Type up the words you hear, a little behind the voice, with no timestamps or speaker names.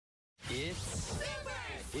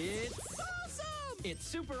It's awesome! It's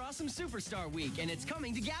Super Awesome Superstar Week, and it's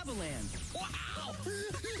coming to Gabaland. Wow!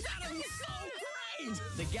 That'll be so great!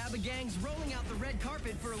 The Gabba Gang's rolling out the red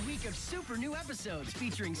carpet for a week of super new episodes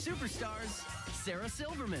featuring superstars Sarah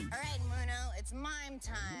Silverman. All right, Muno, it's mime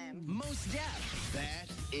time. Mos Def. That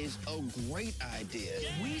is a great idea.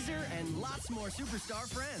 Weezer, and lots more superstar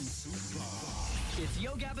friends. It's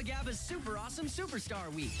Yo Gabba Gabba's Super Awesome Superstar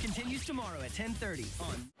Week. Continues tomorrow at 10:30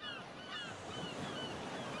 on...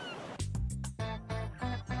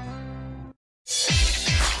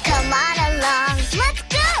 Come on along, let's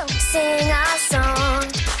go! Sing our song.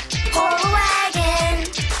 Pull a wagon,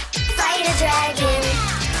 fight a dragon,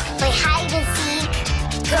 play hide and seek,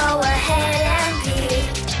 go ahead and peek.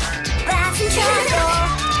 Laugh and travel,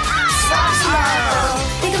 slosh and marvel.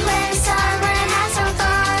 We can play a song, run and have some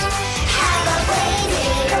fun. Have a play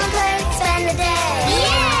date, come and play, spend the day.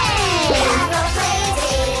 Yay! Have a play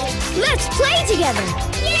date. Let's play together.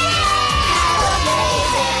 Yay! Have a play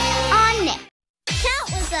date. On Nick. Count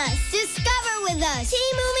with us, discover with us.